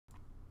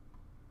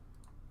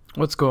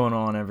What's going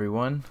on,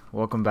 everyone?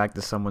 Welcome back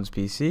to Someone's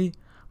PC.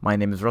 My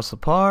name is Russ,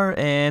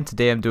 and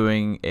today I'm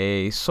doing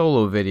a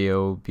solo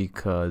video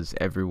because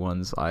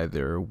everyone's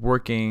either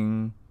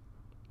working,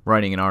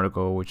 writing an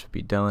article, which would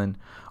be Dylan,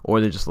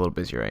 or they're just a little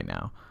busy right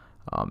now.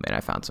 And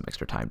I found some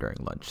extra time during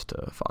lunch to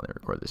finally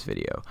record this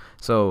video.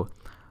 So,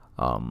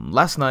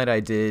 last night I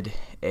did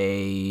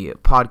a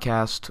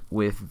podcast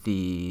with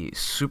the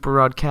Super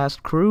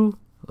Rodcast crew,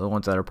 the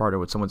ones that are partnered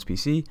with Someone's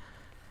PC.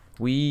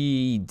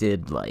 We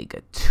did like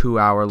a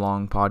 2-hour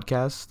long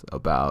podcast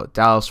about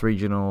Dallas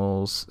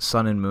Regionals,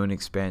 Sun and Moon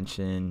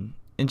expansion,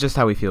 and just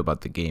how we feel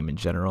about the game in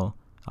general.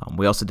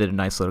 We also did a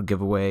nice little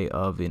giveaway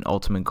of an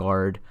Ultimate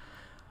Guard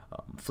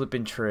Flip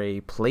and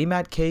Tray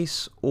playmat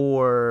case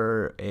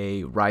or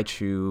a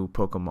Raichu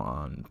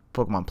Pokemon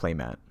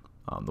playmat.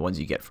 The ones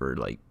you get for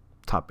like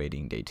top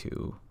baiting day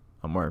 2,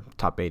 or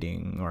top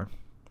baiting or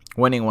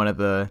winning one of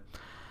the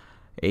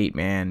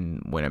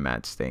 8-man winner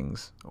match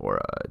things, or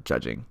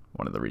judging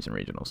one of the recent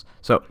regionals.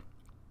 So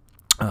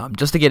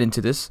just to get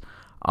into this,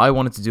 I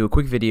wanted to do a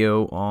quick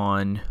video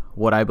on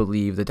what I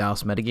believe the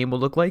Dallas metagame will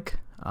look like.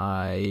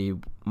 I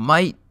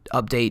might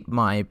update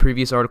my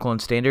previous article in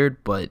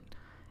Standard, but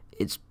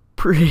it's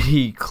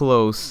pretty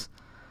close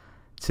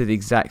to the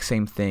exact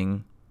same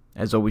thing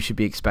as what we should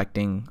be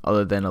expecting,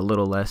 other than a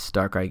little less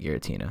Dark-Eye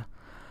Giratina.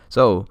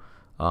 So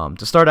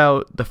to start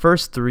out, the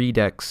first 3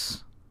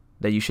 decks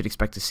that you should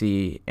expect to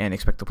see and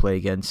expect to play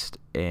against,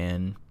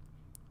 and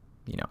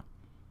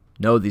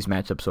know these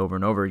matchups over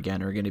and over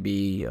again, are going to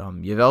be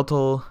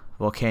Yveltal,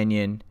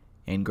 Volcanion,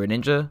 and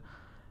Greninja.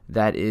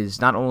 That is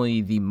not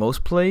only the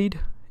most played,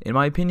 in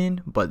my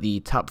opinion, but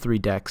the top 3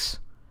 decks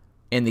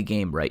in the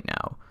game right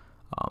now,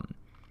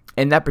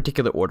 in that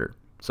particular order.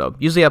 So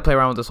usually I play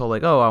around with this whole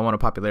like, oh, I want a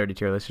popularity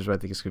tier list, here's what I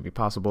think is going to be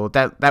possible.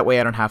 That way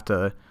I don't have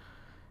to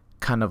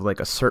kind of like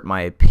assert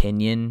my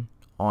opinion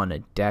on a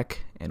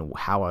deck and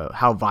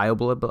how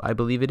viable I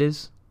believe it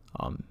is.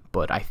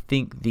 But I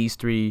think these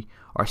 3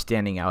 are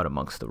standing out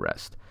amongst the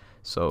rest.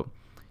 So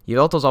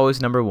Yveltal's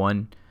always number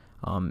 1.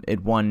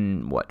 It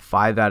won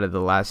 5 out of the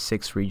last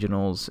 6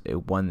 regionals.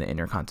 It won the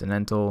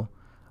Intercontinental.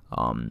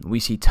 We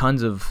see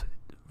tons of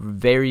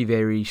very,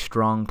 very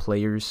strong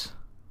players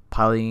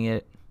piloting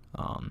it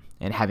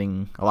and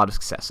having a lot of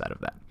success out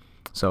of that.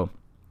 So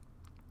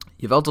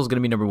Yveltal's going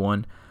to be number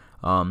 1.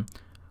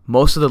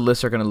 Most of the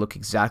lists are going to look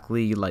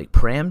exactly like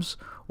Prams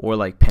or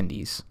like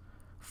Pendies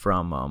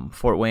from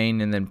Fort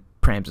Wayne, and then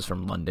Prams is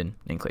from London,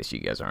 in case you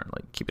guys aren't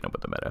like keeping up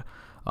with the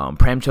meta.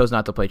 Pram chose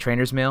not to play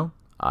Trainer's Mail.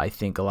 I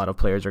think a lot of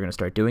players are going to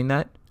start doing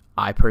that.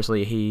 I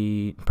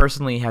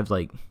personally have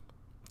like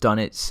done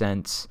it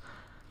since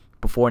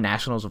before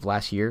Nationals of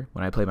last year,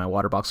 when I played my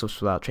Water Box Swips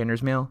without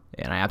Trainer's Mail,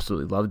 and I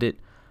absolutely loved it.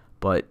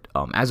 But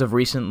as of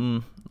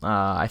recent,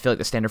 I feel like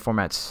the standard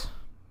format's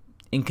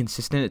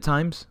inconsistent at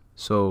times,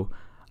 so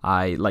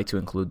I like to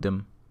include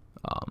them.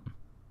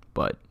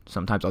 But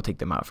sometimes I'll take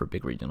them out for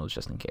big regionals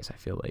just in case I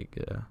feel like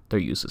they're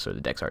useless or the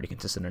deck's already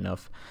consistent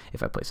enough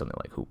if I play something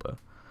like Hoopa.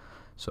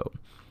 So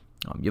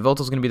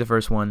Yveltal's going to be the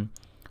first one.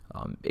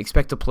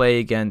 Expect to play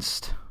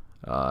against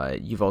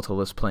Yveltal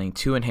lists playing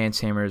 2 Enhanced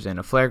Hammers and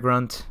a Flare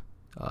Grunt.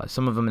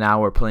 Some of them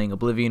now are playing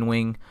Oblivion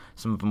Wing.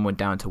 Some of them went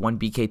down to 1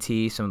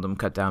 BKT. Some of them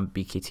cut down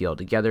BKT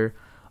altogether.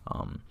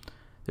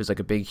 There's like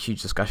a big,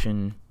 huge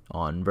discussion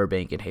on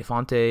Burbank and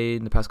Hayfonte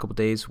in the past couple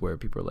days where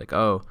people are like,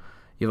 oh,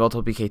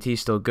 Yveltal BKT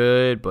is still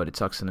good, but it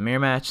sucks in the mirror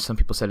match. Some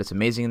people said it's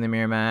amazing in the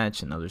mirror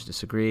match, and others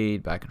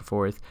disagreed, back and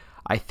forth.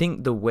 I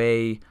think the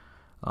way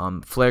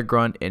Flare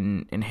Grunt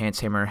and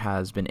Enhanced Hammer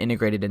has been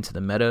integrated into the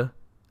meta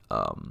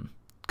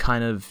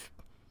kind of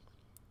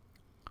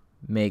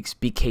makes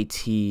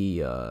BKT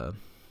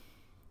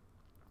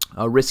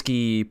a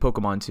risky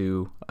Pokemon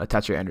to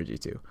attach your energy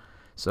to.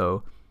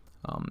 So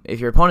if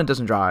your opponent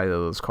doesn't draw either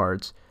of those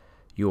cards,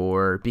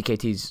 your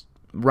BKT's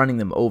running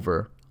them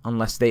over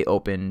unless they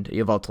opened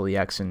Yveltal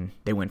EX and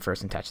they went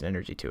first and attached an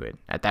energy to it.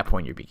 At that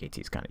point, your BKT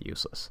is kind of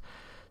useless.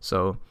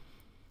 So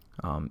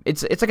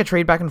it's like a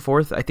trade back and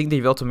forth. I think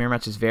the Yveltal mirror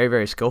match is very,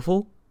 very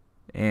skillful,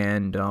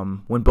 and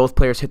when both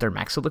players hit their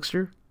max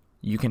elixir,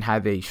 you can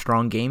have a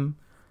strong game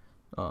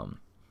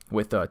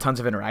with tons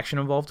of interaction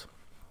involved,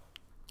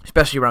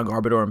 especially around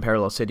Garbodor and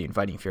Parallel City and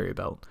Fighting Fury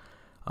Belt.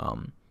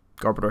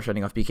 Garbodor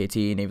shutting off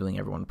BKT, enabling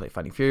everyone to play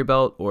Fighting Fury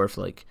Belt, or if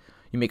like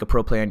you make a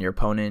pro play on your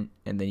opponent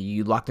and then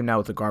you lock them down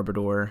with a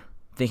Garbodor,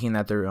 thinking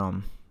that they're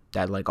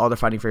that like all their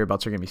Fighting Fury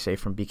Belts are gonna be safe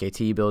from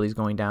BKT abilities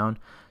going down,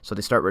 so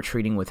they start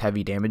retreating with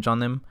heavy damage on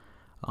them.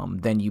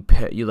 Then you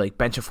like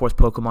bench a 4th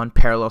Pokemon,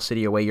 Parallel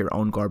City away your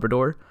own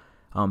Garbodor,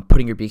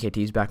 putting your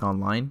BKTs back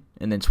online,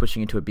 and then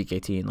switching into a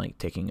BKT and like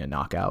taking a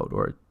knockout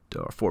or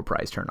 4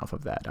 prize turn off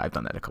of that. I've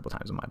done that a couple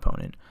times with my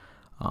opponent.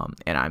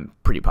 And I'm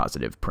pretty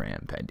positive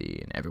Pram,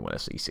 Pendy, and everyone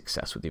that's sees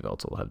success with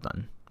Yveltal have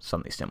done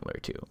something similar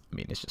too. I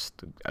mean, it's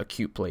just a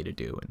cute play to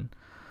do, and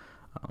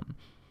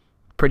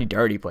pretty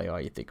dirty play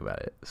while you think about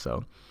it.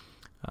 So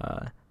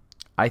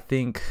I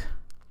think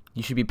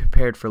you should be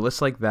prepared for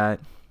lists like that.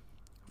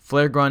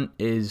 Flare Grunt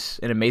is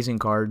an amazing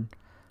card.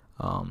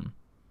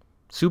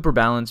 Super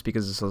balanced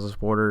because it's a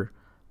supporter,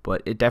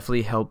 but it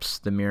definitely helps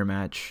the mirror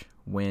match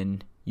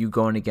when you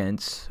go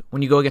against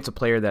a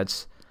player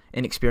that's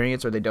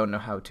inexperienced or they don't know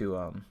how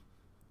to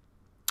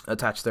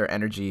attach their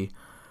energy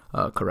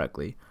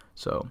correctly.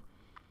 So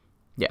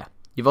yeah,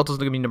 Yveltal's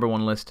gonna be number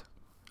 1 list,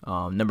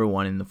 number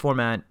 1 in the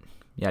format,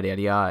 yada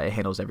yada yada. It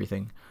handles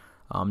everything.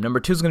 Number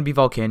 2 is gonna be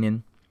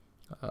Volcanion.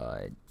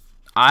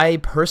 I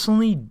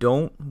personally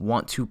don't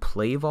want to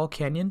play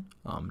Volcanion,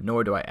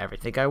 nor do I ever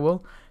think I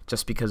will,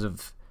 just because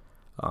of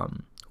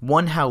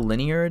 1, how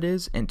linear it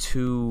is, and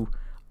 2,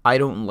 I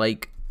don't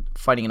like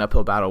fighting an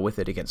uphill battle with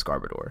it against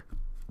Garbodor.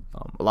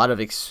 A lot of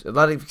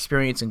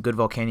experience and good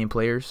Volcanion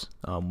players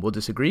will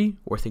disagree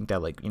or think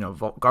that, like,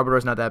 Garbodor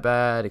is not that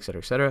bad, etc.,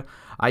 etc.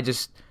 I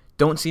just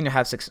don't seem to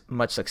have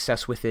much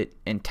success with it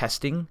in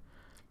testing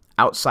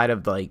outside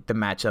of like the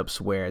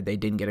matchups where they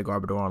didn't get a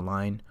Garbodor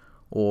online,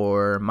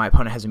 or my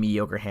opponent has a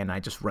mediocre hand and I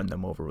just run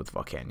them over with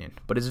Volcanion.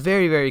 But it's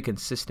very, very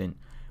consistent,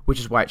 which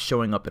is why it's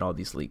showing up in all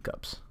these League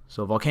Cups.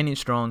 So Volcanion's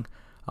strong.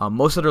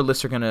 Most of their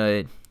lists are going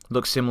to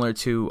look similar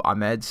to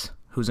Ahmed's,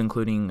 who's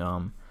including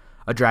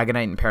a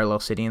Dragonite and Parallel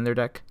City in their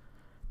deck,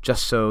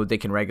 just so they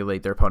can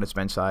regulate their opponent's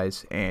bench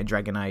size, and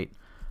Dragonite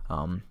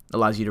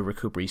allows you to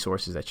recoup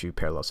resources that you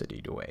Parallel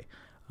City away.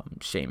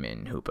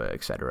 Shaman, Hoopa,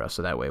 etc.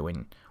 So that way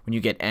when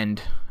you get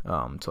end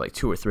to like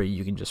 2 or 3,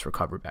 you can just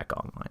recover back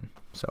online.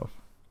 So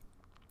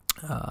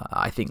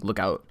I think look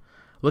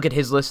at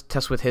his list,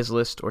 test with his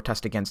list, or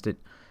test against it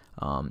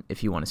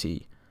if you want to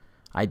see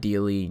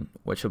ideally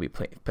what she'll be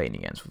playing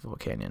against with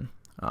Volcanion.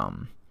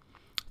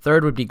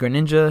 Third would be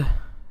Greninja.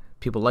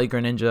 People like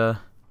Greninja.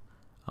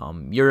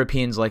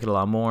 Europeans like it a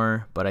lot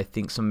more, but I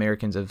think some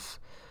Americans have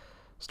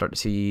started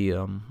to see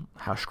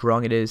how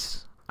strong it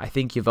is. I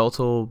think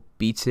Yveltal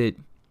beats it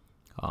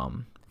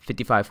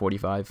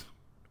 55-45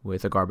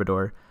 with a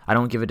Garbodor. I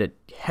don't give it a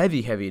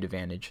heavy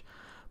advantage,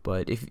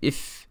 but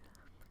if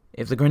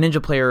the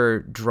Greninja player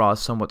draws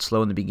somewhat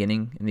slow in the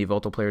beginning and the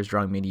Yveltal player is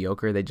drawing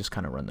mediocre, they just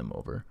kind of run them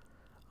over.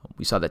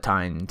 We saw that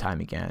time and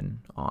time again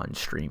on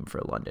stream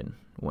for London,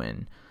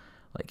 when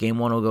like game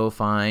 1 will go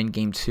fine,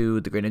 game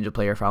 2 the Greninja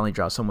player finally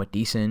draws somewhat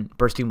decent,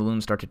 Bursting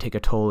Balloons start to take a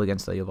toll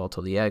against the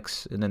Yveltal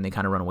EX, and then they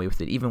kind of run away with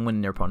it even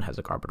when their opponent has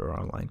a Garbodor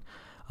online.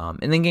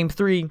 And then game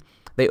 3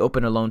 they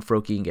open a lone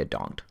Froakie and get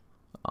donked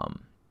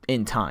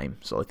in time.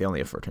 So like they only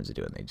have 4 turns to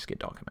do it and they just get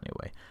donked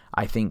anyway.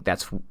 I think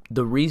that's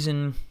the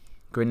reason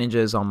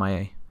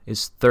Greninja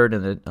is third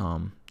in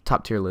the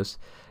top tier list,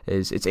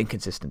 is its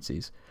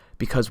inconsistencies.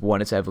 Because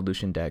 1, it's an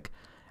evolution deck,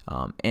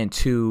 and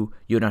 2,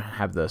 you don't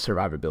have the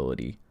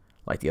survivability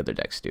like the other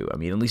decks do. I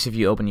mean, at least if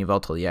you open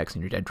Yveltal EX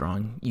and you're dead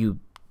drawing, you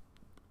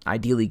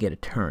ideally get a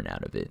turn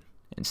out of it.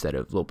 Instead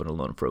of open a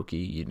lone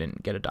Froakie, you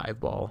didn't get a dive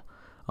ball.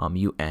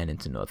 You end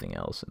into nothing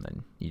else, and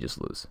then you just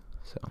lose.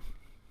 So,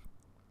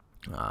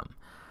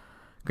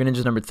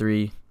 Greninja's number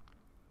 3.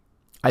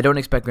 I don't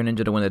expect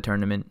Greninja to win the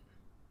tournament.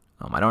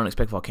 I don't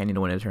expect Volcanion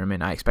to win the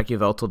tournament. I expect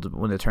Yveltal to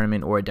win the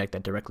tournament, or a deck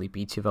that directly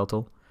beats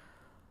Yveltal.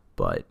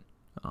 But,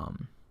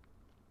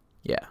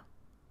 yeah,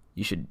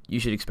 you should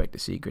expect to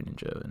see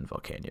Greninja and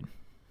Volcanion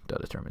to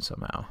the tournament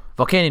somehow.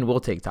 Volcanion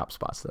will take top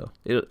spots, though.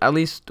 At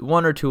least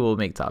 1 or 2 will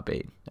make top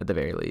 8, at the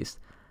very least.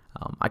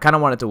 I kind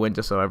of want it to win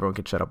just so everyone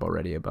could shut up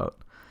already about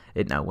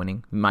it not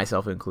winning,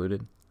 myself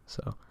included.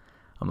 So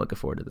I'm looking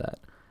forward to that.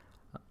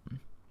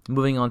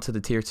 Moving on to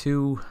the tier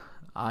 2,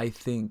 I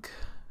think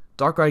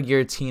Darkrai,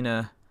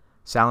 Giratina,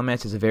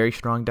 Salamence is a very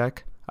strong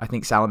deck. I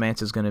think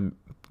Salamence is going to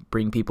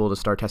bring people to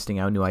start testing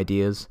out new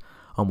ideas,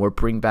 or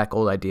bring back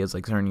old ideas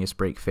like Xerneas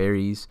Break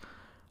Fairies,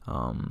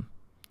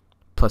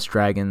 plus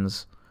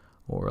Dragons,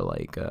 or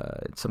like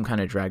some kind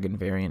of Dragon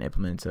variant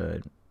implement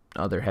to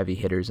other heavy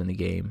hitters in the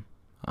game.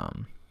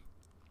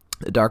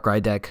 The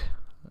Darkrai deck,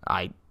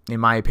 in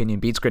my opinion,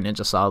 beats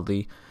Greninja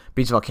solidly,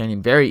 beats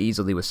Volcanion very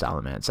easily with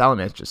Salamence.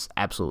 Salamence just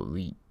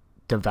absolutely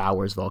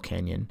devours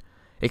Volcanion,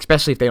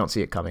 especially if they don't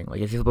see it coming. Like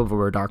if you flip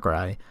over a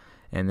Darkrai,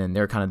 and then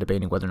they're kind of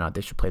debating whether or not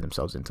they should play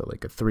themselves into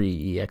like a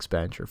 3 EX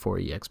bench or 4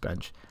 EX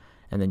bench,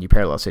 and then you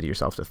Parallel City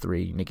yourself to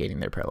 3, negating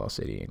their Parallel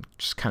City, and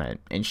just kind of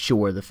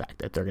ensure the fact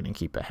that they're going to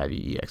keep a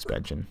heavy EX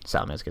bench, and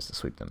Salamence gets to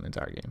sweep them the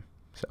entire game.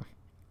 So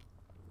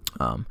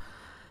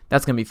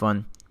that's going to be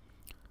fun.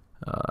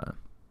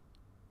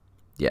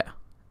 Yeah,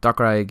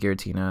 Darkrai,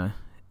 Giratina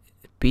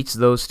beats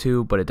those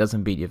 2, but it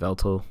doesn't beat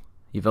Yveltal.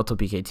 Yveltal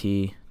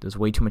BKT does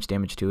way too much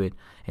damage to it.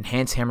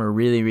 Enhanced Hammer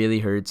really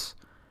hurts.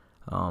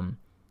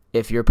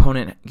 If your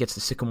opponent gets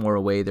the Sycamore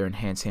away, their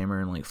Enhanced Hammer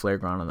and like Flare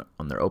Ground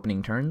on their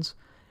opening turns,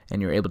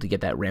 and you're able to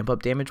get that ramp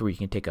up damage where you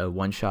can take a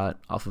one-shot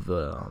off of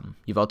the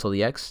Yveltal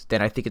EX,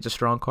 then I think it's a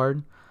strong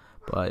card,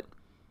 but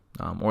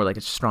or like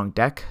it's a strong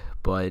deck.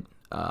 But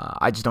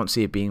I just don't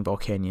see it being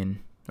Volcanion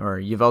or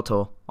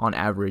Yveltal on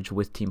average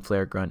with Team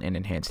Flare Grunt and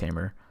Enhanced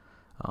Hammer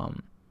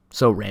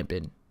so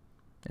rampant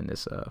in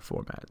this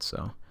format.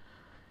 So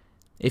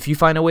if you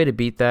find a way to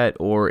beat that,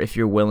 or if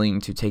you're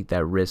willing to take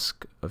that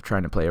risk of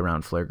trying to play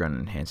around Flare Grunt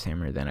and Enhanced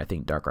Hammer, then I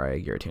think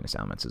Darkrai, Giratina,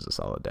 Salamence is a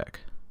solid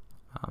deck.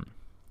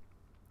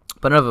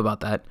 But enough about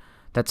that.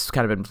 That's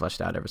kind of been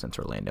fleshed out ever since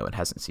Orlando and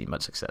hasn't seen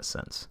much success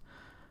since.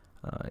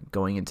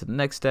 Going into the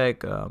next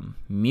deck,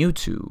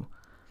 Mewtwo.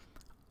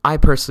 I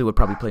personally would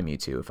probably play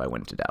Mewtwo if I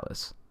went to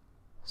Dallas.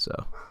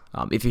 So,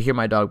 if you hear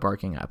my dog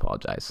barking, I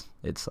apologize.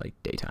 It's like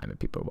daytime and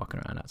people are walking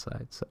around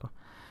outside, so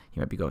you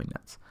might be going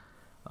nuts.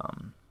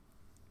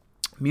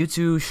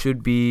 Mewtwo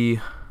should be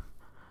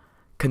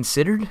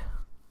considered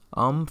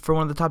for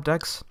one of the top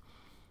decks.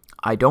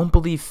 I don't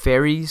believe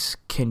Fairies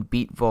can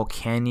beat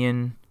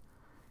Volcanion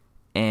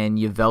and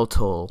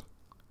Yveltal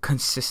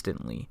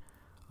consistently.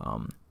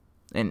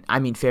 And I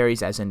mean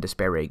Fairies as in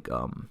Despair Ray,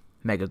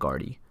 Mega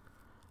Guardy.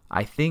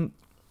 I think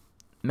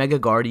Mega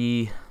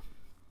Guardy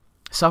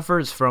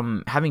suffers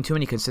from having too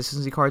many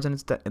consistency cards in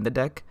in the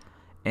deck,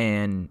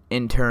 and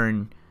in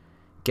turn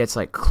gets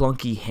like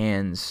clunky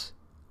hands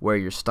where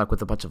you're stuck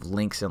with a bunch of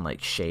Links and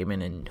like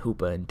Shaman and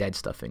Hoopa and dead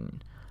stuff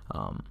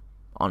on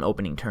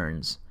opening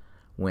turns,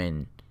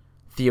 when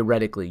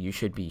theoretically you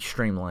should be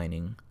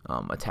streamlining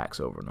attacks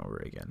over and over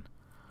again.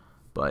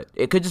 But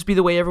it could just be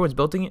the way everyone's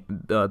building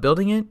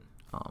it.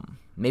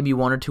 Maybe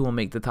one or two will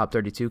make the top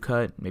 32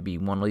 cut. Maybe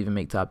one will even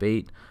make top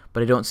 8.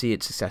 But I don't see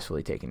it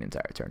successfully taking an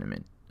entire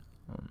tournament.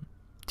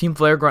 Team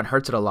Flare Grunt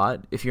hurts it a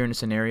lot if you're in a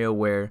scenario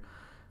where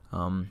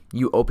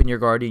you open your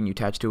Guardian, you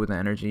attach to it with an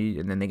energy,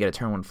 and then they get a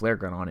turn 1 Flare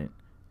Grunt on it,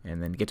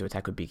 and then get to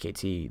attack with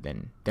BKT,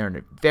 then they're in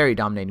a very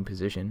dominating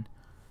position,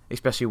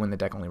 especially when the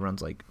deck only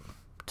runs like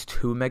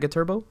 2 Mega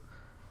Turbo.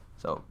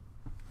 So,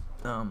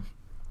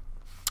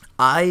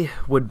 I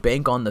would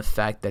bank on the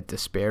fact that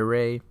Despair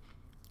Ray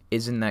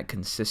isn't that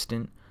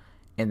consistent,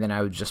 and then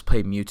I would just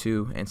play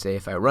Mewtwo and say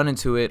if I run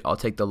into it, I'll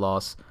take the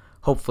loss.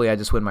 Hopefully I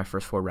just win my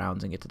first 4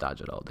 rounds and get to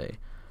dodge it all day.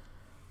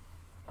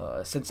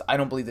 Since I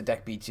don't believe the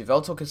deck beats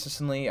Yveltal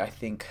consistently, I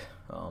think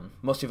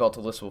most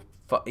Yveltal lists will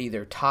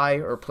either tie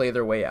or play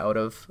their way out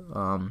of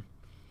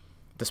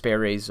Despair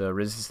Ray's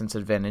resistance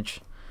advantage.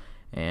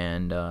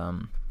 And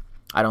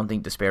I don't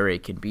think Despair Ray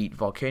can beat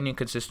Volcanion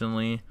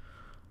consistently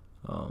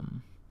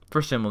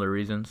for similar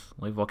reasons.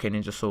 Like, Volcanion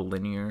is just so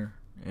linear,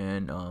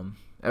 and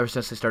ever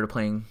since they started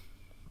playing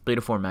Blade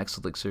of 4 Max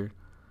Elixir,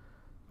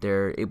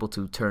 they're able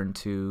to turn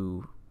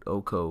to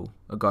Oko,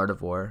 a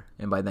Gardevoir,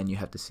 and by then you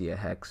have to see a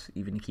Hex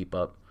even to keep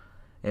up.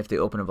 If they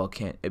open a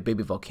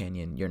baby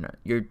Volcanion,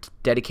 you're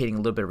dedicating a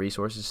little bit of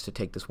resources to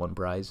take this one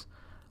prize,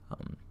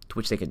 to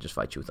which they can just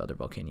fight you with other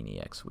Volcanion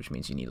EX, which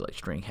means you need like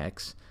string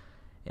Hex.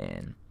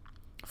 And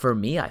for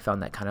me, I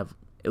found that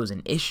it was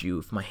an issue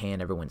if my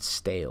hand ever went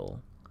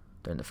stale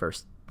during the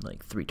first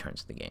like 3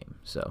 turns of the game.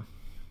 So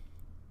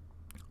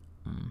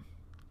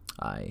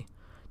I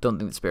don't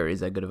think that Despair Ray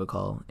is that good of a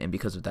call, and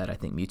because of that, I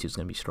think Mewtwo's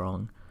going to be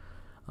strong.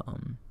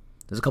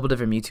 There's a couple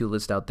different Mewtwo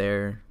lists out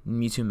there.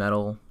 Mewtwo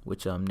Metal,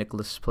 which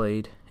Nicholas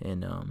played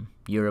in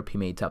Europe. He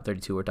made top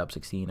 32 or top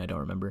 16, I don't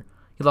remember.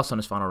 He lost on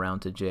his final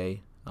round to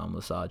Jay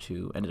Lesage,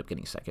 who ended up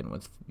getting second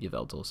with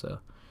Yveltal. So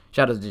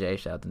shout out to Jay,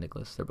 shout out to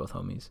Nicholas. They're both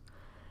homies.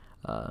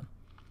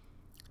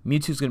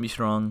 Mewtwo's going to be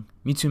strong.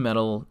 Mewtwo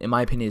Metal, in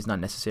my opinion, is not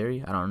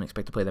necessary. I don't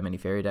expect to play that many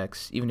Fairy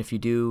decks. Even if you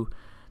do,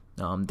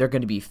 they're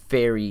going to be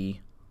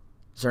Fairy,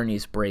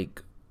 Xerneas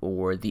Break,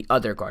 or the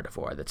other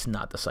Gardevoir that's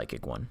not the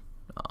Psychic one.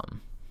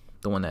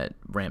 The one that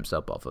ramps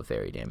up off of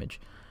Fairy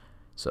damage.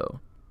 So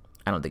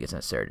I don't think it's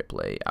necessary to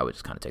play. I would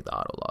just kind of take the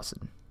auto loss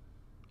and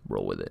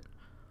roll with it.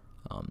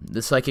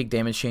 The Psychic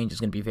damage change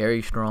is going to be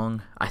very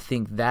strong. I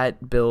think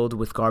that build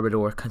with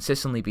Garbodor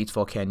consistently beats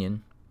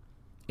Volcanion,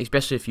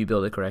 especially if you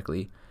build it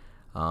correctly.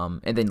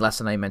 And then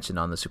lesson I mentioned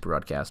on the Super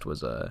Broadcast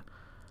was a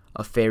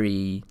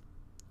Fairy,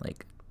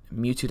 like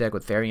Mewtwo deck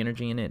with Fairy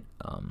energy in it.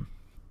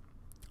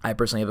 I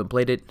personally haven't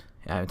played it.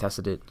 I haven't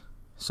tested it.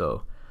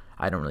 So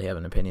I don't really have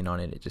an opinion on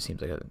it. It just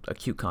seems like a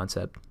cute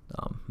concept.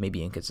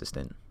 Maybe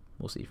inconsistent.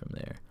 We'll see from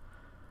there.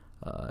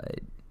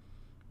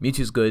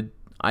 Mewtwo's good.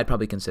 I'd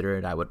probably consider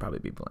it. I would probably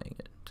be playing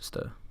it, just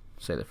to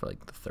say that for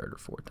like the 3rd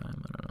or 4th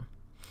time. I don't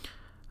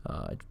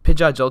know.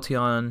 Pidgeot,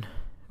 Jolteon,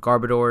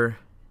 Garbodor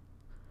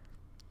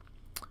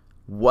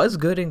was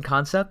good in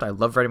concept. I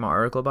loved writing my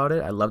article about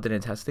it. I loved it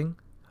in testing.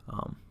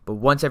 But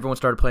once everyone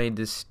started playing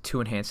this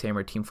 2 Enhanced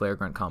Hammer Team Flare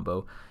Grunt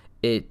combo,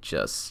 it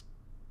just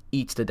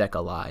eats the deck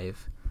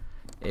alive.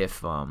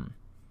 If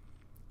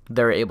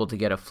they're able to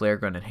get a Flare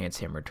Gun Enhanced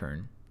Hammer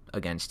turn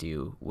against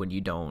you when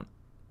you don't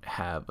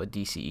have a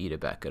DCE to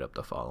back it up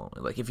the following.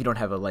 Like, if you don't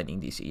have a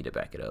Lightning DCE to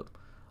back it up,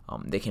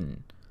 they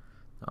can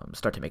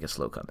start to make a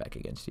slow comeback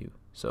against you.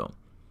 So,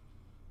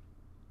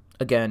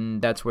 again,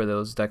 that's where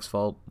those decks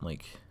fall.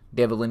 Like,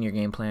 they have a linear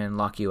game plan,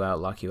 lock you out,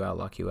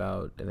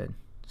 and then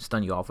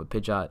stun you off with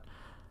Pidgeot.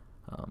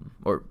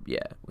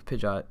 With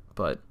Pidgeot.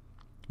 But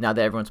now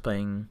that everyone's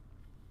playing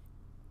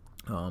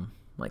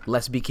like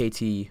less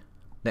BKT,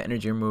 the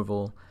energy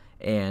removal,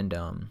 and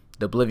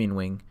the Oblivion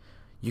Wing,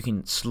 you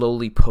can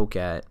slowly poke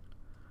at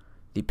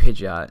the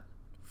Pidgeot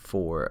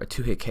for a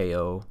 2-hit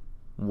KO,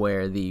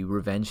 where the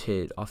revenge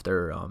hit off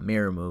their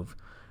mirror move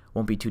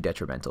won't be too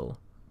detrimental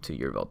to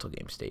your Yveltal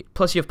game state.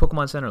 Plus, you have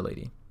Pokemon Center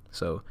Lady,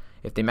 so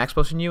if they max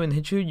potion you and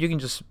hit you, you can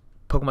just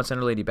Pokemon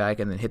Center Lady back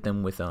and then hit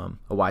them with a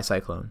Y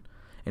Cyclone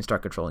and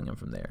start controlling them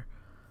from there.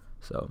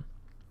 So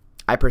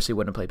I personally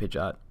wouldn't play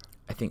Pidgeot.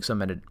 I think some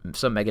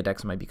mega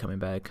decks might be coming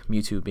back,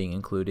 Mewtwo being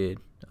included,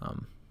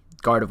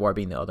 Gardevoir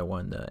being the other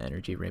one, the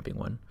energy ramping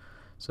one.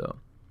 So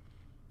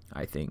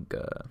I think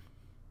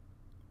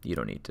you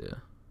don't need to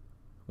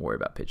worry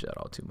about Pidgeot at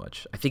all too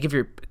much. I think if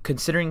you're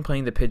considering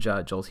playing the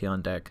Pidgeot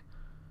Jolteon deck,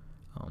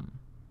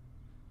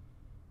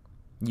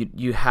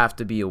 you have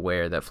to be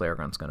aware that Flare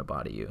Gun's going to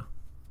body you,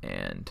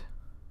 and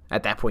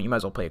at that point you might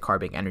as well play a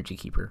Carbink Energy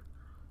Keeper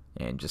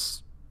and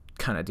just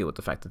kind of deal with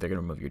the fact that they're going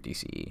to remove your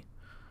DCE,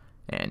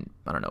 and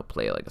I don't know,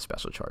 play like a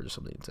special charge or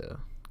something to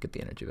get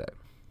the energy back.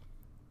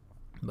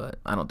 But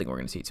I don't think we're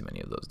going to see too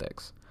many of those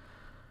decks.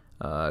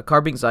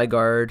 Carbink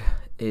Zygarde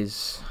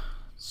is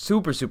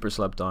super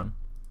slept on.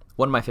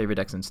 One of my favorite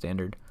decks in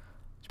Standard,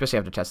 especially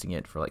after testing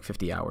it for like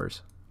 50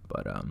 hours.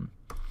 But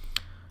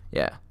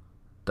yeah,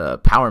 the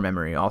power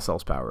memory, all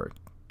cells power,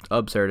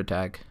 absurd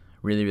attack,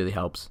 really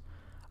helps.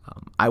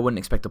 I wouldn't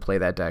expect to play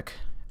that deck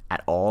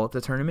at all at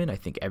the tournament. I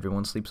think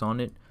everyone sleeps on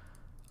it.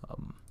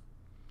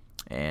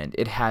 And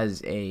it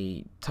has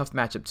a tough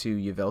matchup to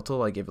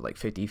Yveltal. I give it like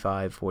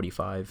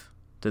 55-45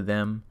 to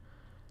them.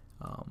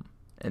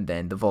 And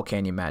then the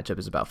Volcanion matchup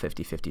is about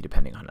 50-50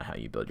 depending on how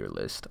you build your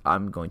list.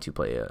 I'm going to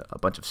play a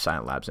bunch of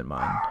Silent Labs in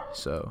mine,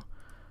 so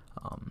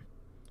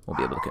we'll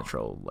be able to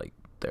control like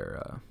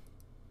their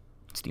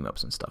steam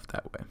ups and stuff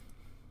that way.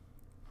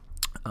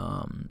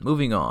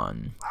 Moving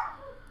on.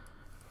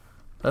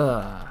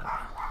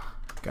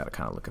 Gotta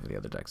kind of look at the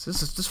other decks.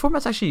 This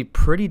format's actually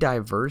pretty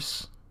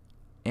diverse,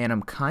 and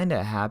I'm kind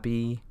of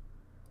happy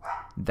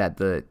that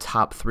the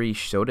top 3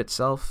 showed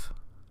itself.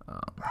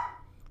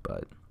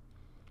 But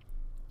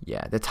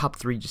yeah, the top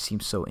 3 just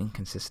seems so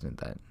inconsistent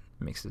that it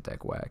makes the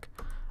deck whack.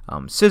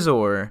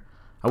 Scizor,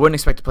 I wouldn't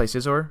expect to play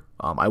Scizor.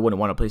 I wouldn't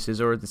want to play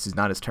Scizor. This is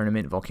not his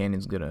tournament.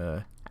 Volcanion's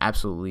gonna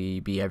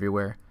absolutely be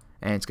everywhere,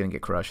 and it's gonna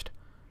get crushed.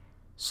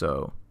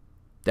 So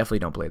definitely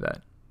don't play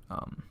that.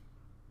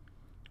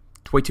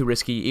 It's way too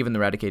risky. Even the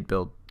Raticate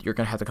build, you're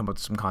gonna have to come up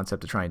with some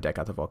concept to try and deck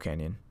out the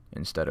Volcanion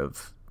instead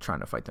of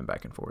trying to fight them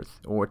back and forth,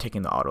 or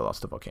taking the auto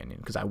loss to Volcanion,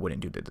 because I wouldn't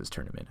do that this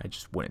tournament. I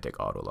just wouldn't take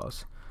auto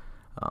loss.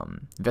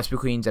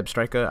 Vespiquen,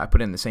 Zebstrika, I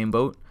put it in the same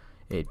boat.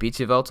 It beats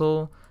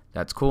Yveltal.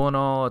 That's cool and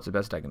all. It's the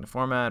best deck in the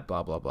format.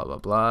 Blah blah blah blah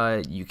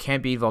blah. You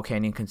can't beat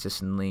Volcanion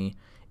consistently.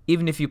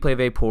 Even if you play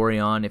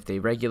Vaporeon, if they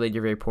regulate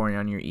your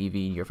Vaporeon, your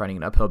Eevee, you're fighting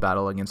an uphill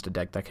battle against a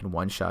deck that can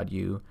one-shot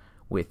you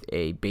with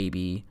a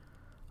baby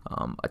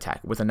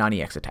attack, with a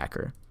non-EX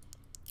attacker,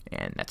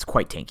 and that's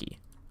quite tanky.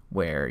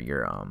 Where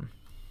your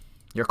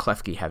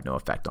Klefki have no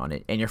effect on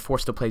it, and you're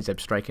forced to play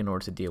Zebstrika in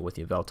order to deal with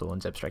Yveltal,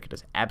 and Zebstrika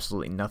does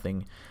absolutely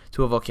nothing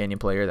to a Volcanion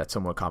player that's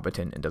somewhat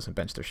competent and doesn't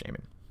bench their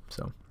Shaman.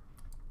 So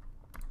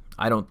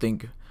I don't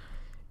think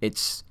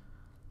it's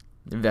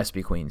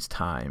Vespiquen's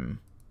time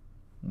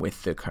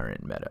with the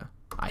current meta.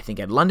 I think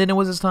at London it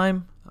was his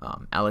time.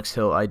 Alex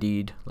Hill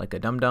ID'd like a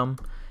dum-dum,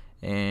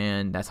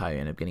 and that's how he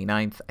ended up getting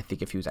 9th. I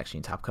think if he was actually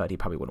in top cut, he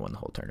probably would have won the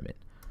whole tournament.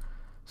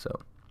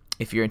 So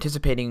if you're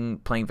anticipating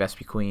playing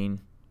Vespiquen,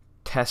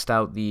 test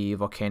out the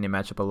Volcanion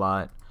matchup a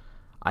lot.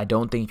 I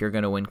don't think you're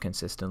going to win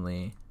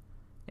consistently.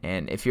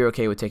 And if you're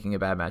okay with taking a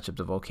bad matchup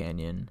to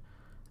Volcanion,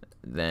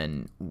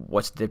 then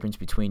what's the difference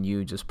between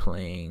you just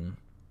playing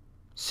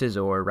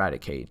Scizor or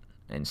Raticate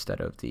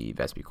instead of the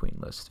Vespiquen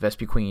list?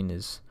 Vespiquen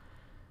is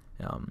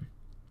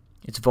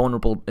it's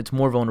vulnerable. It's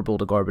more vulnerable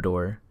to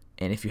Garbodor,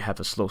 and if you have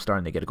a slow start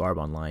and they get a Garb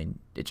online,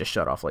 it just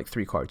shut off like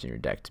 3 cards in your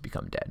deck to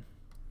become dead.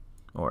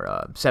 Or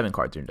 7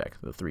 cards in your deck.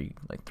 The 3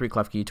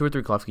 Klefki, 2 or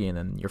 3 Klefki, and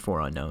then your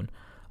 4 unknown.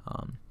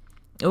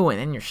 Oh, and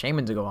then your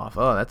Shaman to go off.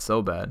 Oh, that's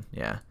so bad.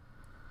 Yeah,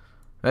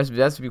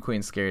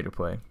 Vespiquen's scary to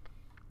play.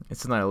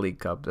 It's not a League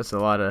Cup. It's a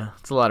lot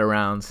of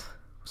rounds.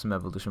 Some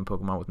evolution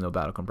Pokemon with no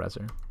battle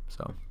compressor.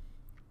 So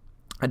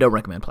I don't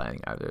recommend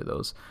playing either of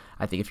those.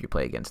 I think if you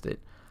play against it,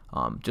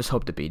 just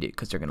hope to beat it,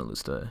 because they're gonna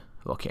lose to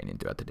Volcanion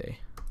throughout the day.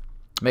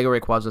 Mega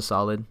Rayquaza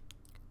solid.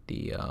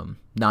 The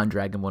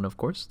non-dragon one, of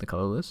course, the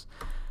colorless.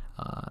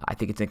 I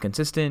think it's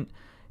inconsistent.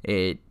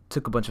 It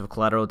took a bunch of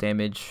collateral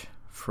damage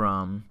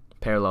from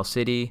Parallel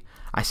City.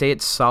 I say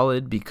it's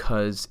solid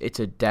because it's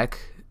a deck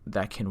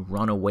that can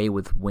run away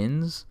with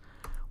wins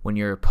when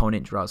your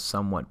opponent draws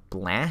somewhat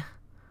blah.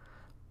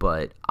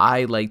 But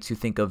I like to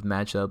think of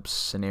matchups,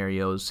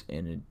 scenarios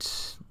in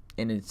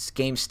its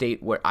game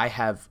state where I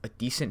have a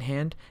decent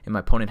hand and my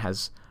opponent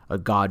has a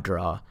God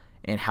draw,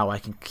 and how I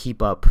can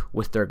keep up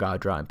with their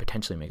God draw and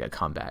potentially make a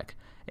comeback.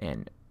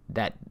 And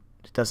that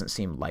doesn't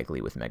seem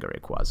likely with Mega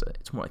Rayquaza.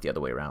 It's more like the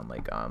other way around.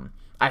 Like I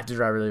have to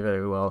draw really,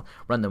 very well,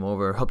 run them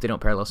over, hope they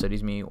don't Parallel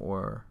Cities me,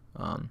 or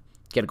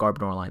get a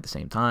Garbodor online at the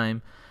same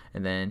time.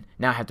 And then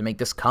now I have to make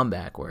this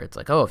comeback where it's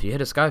like, oh, if you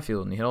hit a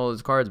Skyfield and you hit all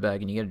those cards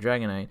back and you get a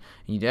Dragonite, and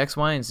you do X,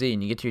 Y, and Z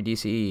and you get to your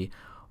DCE,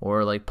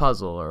 or like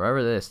Puzzle, or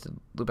whatever this, to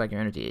loop back your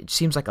energy. It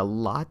seems like a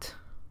lot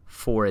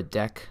for a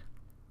deck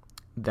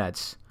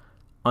that's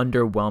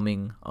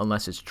underwhelming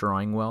unless it's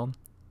drawing well,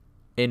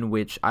 in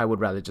which I would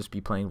rather just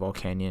be playing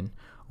Volcanion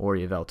or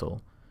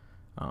Yveltal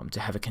to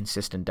have a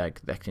consistent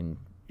deck that can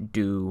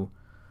do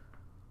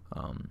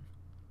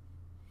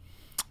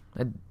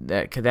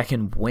that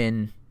can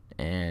win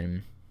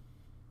and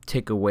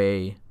take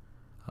away,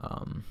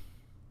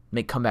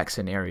 make comeback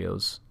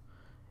scenarios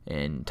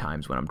in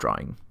times when I'm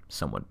drawing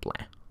somewhat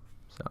bland.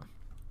 So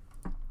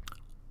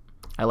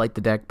I like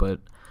the deck, but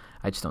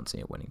I just don't see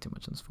it winning too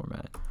much in this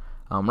format.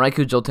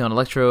 Raikou, Jolteon,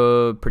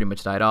 Electro pretty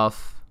much died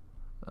off.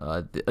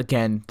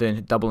 Again,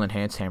 the double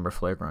enhanced Hammer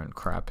Flare Grunt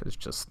crap is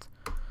just,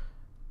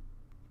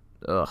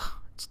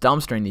 it's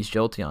dumbstering these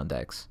Jolteon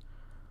decks.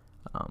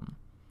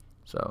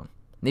 So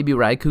maybe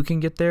Raikou can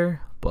get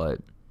there, but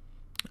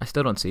I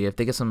still don't see it. If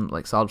they get some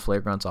like solid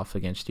Flare Grunts off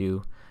against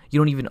you, you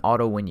don't even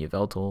auto win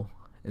Yveltal.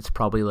 It's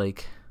probably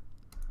like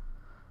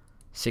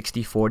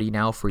 60-40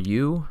 now for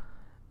you,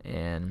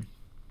 and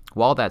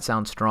while that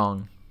sounds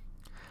strong,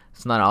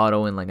 it's not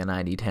auto in like a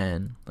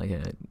 90-10, like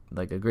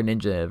a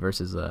Greninja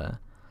versus a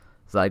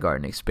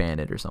Zygarde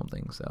expanded or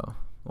something. So,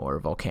 or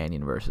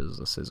Volcanion versus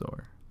a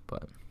Scizor.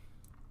 But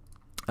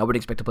I would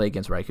expect to play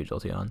against Raikou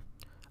Jolteon.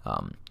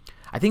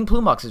 I think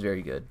Plumox is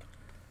very good.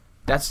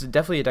 That's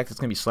definitely a deck that's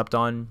going to be slept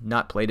on,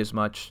 not played as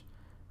much,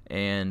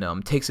 and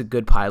takes a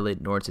good pilot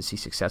in order to see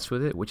success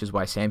with it, which is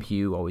why Sam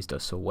Hugh always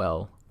does so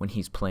well when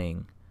he's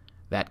playing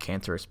that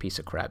cancerous piece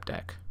of crap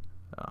deck.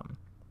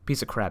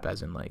 Piece of crap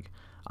as in, like,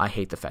 I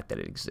hate the fact that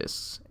it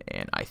exists,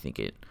 and I think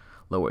it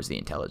lowers the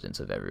intelligence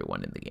of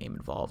everyone in the game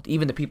involved.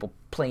 Even the people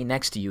playing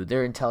next to you,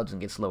 their intelligence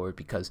gets lowered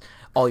because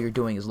all you're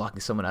doing is locking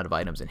someone out of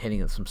items and hitting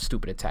them with some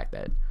stupid attack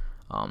that,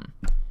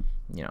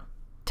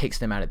 takes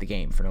them out of the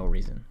game for no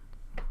reason.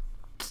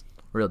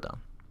 Real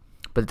dumb.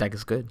 But the deck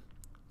is good.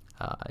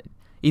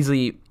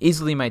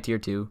 Easily my tier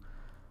 2.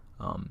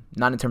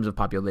 Not in terms of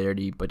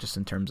popularity, but just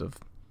in terms of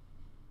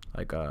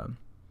like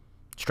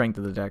strength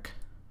of the deck.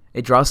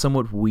 It draws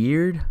somewhat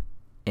weird,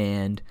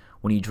 and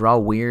when you draw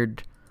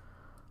weird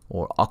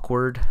or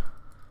awkward,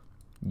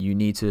 you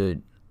need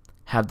to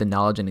have the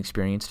knowledge and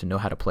experience to know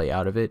how to play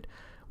out of it,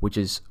 which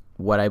is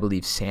what I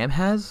believe Sam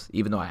has,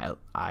 even though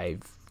I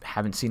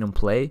haven't seen him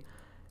play,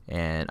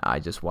 and I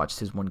just watched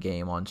his one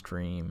game on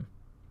stream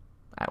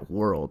at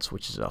Worlds,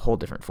 which is a whole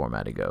different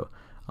format ago,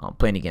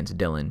 playing against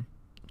Dylan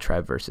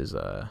Trev versus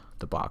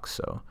the box.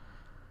 So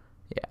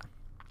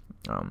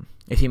yeah,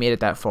 if he made it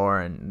that far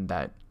and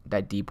that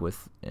deep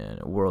with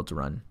a Worlds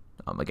run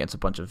against a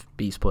bunch of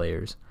beast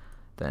players,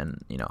 then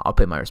I'll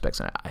pay my respects,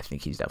 and I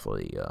think he's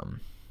definitely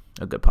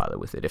a good pilot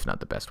with it, if not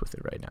the best with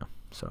it right now.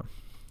 So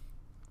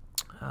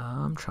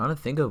I'm trying to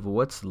think of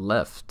what's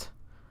left.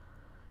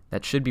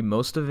 That should be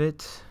most of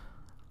it.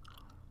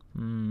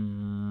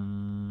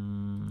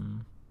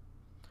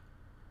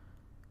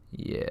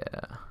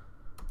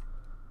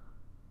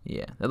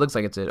 Yeah, that looks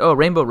like it's it. Oh,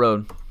 Rainbow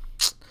Road.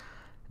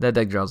 That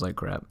deck draws like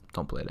crap.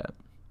 Don't play that.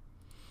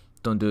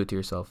 Don't do it to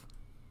yourself.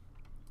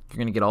 You're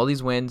gonna get all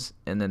these wins,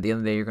 and then at the end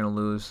of the day, you're gonna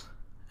lose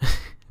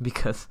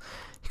because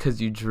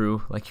you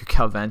drew like your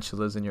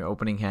Galvantulas in your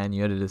opening hand.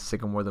 You had to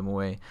Sycamore them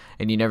away,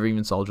 and you never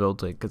even saw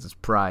Joltik because it's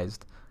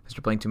prized because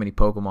you're playing too many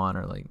Pokemon,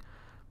 or like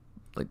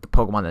the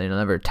Pokemon that you'll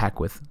never attack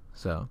with.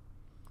 So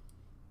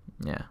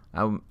yeah,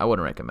 I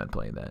wouldn't recommend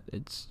playing that.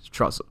 It's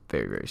draws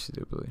very, very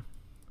stupidly.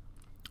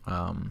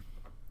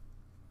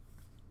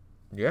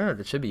 Yeah,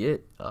 that should be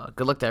it.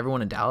 Good luck to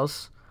everyone in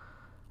Dallas.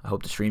 I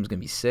hope the stream's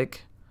gonna be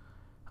sick.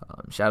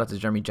 Shout out to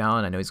Jeremy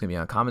Jalen. I know he's gonna be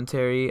on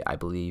commentary. I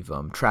believe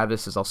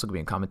Travis is also gonna be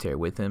in commentary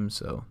with him.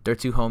 So they're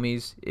two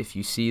homies. If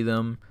you see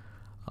them,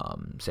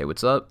 say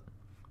what's up.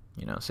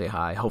 Say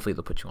hi. Hopefully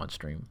they'll put you on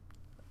stream.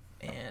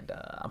 And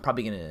I'm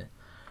probably gonna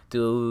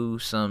do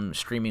some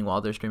streaming while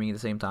they're streaming at the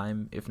same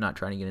time, if not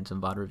trying to get into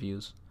some VOD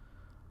reviews.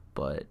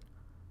 But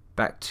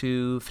back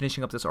to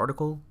finishing up this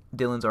article.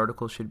 Dylan's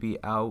article should be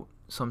out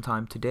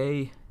sometime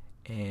today,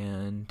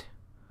 and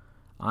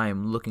I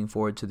am looking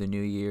forward to the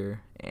new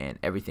year and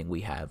everything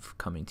we have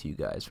coming to you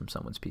guys from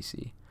Someone's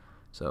PC.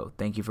 So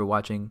thank you for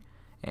watching,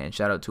 and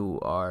shout out to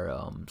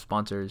our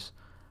sponsors,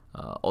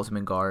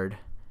 Ultimate Guard,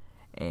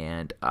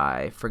 and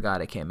I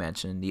forgot I can't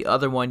mention the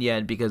other one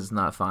yet because it's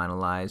not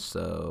finalized,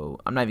 so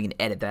I'm not even going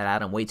to edit that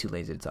out. I'm way too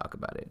lazy to talk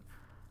about it.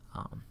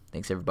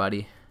 Thanks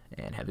everybody,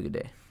 and have a good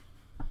day.